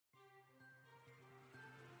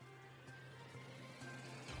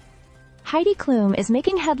Heidi Klum is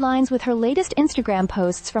making headlines with her latest Instagram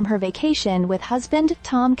posts from her vacation with husband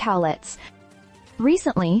Tom Kaulitz.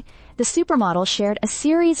 Recently, the supermodel shared a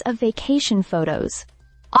series of vacation photos,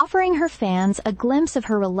 offering her fans a glimpse of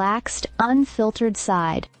her relaxed, unfiltered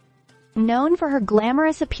side. Known for her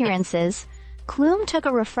glamorous appearances, Klum took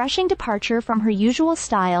a refreshing departure from her usual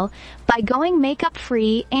style by going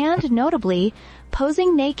makeup-free and, notably,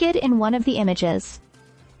 posing naked in one of the images.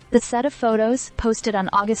 The set of photos, posted on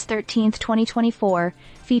August 13, 2024,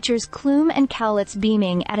 features Klum and Kaulitz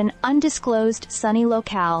beaming at an undisclosed sunny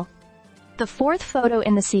locale. The fourth photo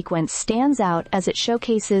in the sequence stands out as it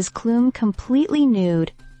showcases Klum completely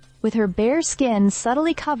nude, with her bare skin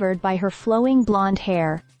subtly covered by her flowing blonde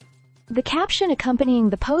hair. The caption accompanying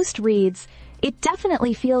the post reads, "It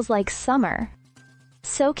definitely feels like summer."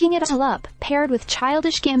 Soaking it all up, paired with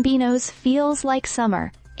childish Gambino's "Feels Like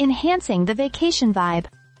Summer," enhancing the vacation vibe.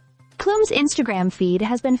 Klum's Instagram feed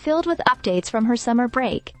has been filled with updates from her summer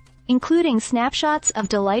break, including snapshots of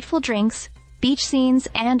delightful drinks, beach scenes,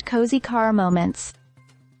 and cozy car moments.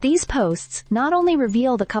 These posts not only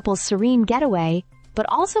reveal the couple's serene getaway, but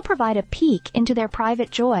also provide a peek into their private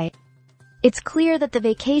joy. It's clear that the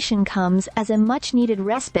vacation comes as a much-needed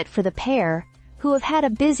respite for the pair, who have had a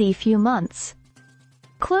busy few months.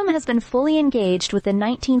 Klum has been fully engaged with the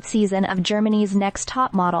 19th season of Germany's Next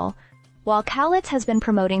Top Model, while Kaulitz has been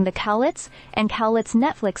promoting the Kaulitz and Kaulitz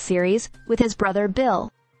Netflix series with his brother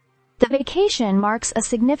Bill. The vacation marks a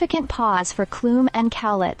significant pause for Klum and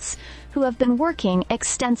Kaulitz, who have been working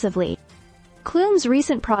extensively. Klum's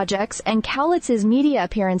recent projects and Kaulitz's media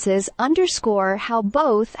appearances underscore how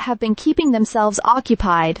both have been keeping themselves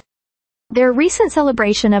occupied. Their recent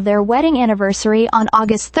celebration of their wedding anniversary on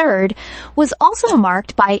August 3rd was also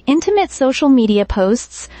marked by intimate social media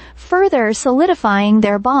posts, further solidifying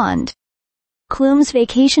their bond. Klum's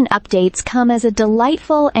vacation updates come as a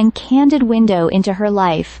delightful and candid window into her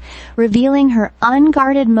life, revealing her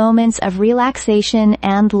unguarded moments of relaxation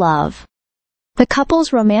and love. The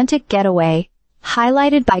couple's romantic getaway,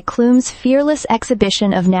 highlighted by Klum's fearless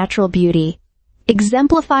exhibition of natural beauty,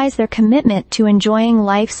 exemplifies their commitment to enjoying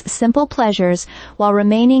life's simple pleasures while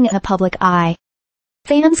remaining in the public eye.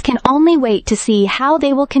 Fans can only wait to see how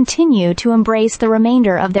they will continue to embrace the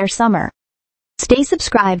remainder of their summer. Stay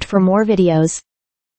subscribed for more videos.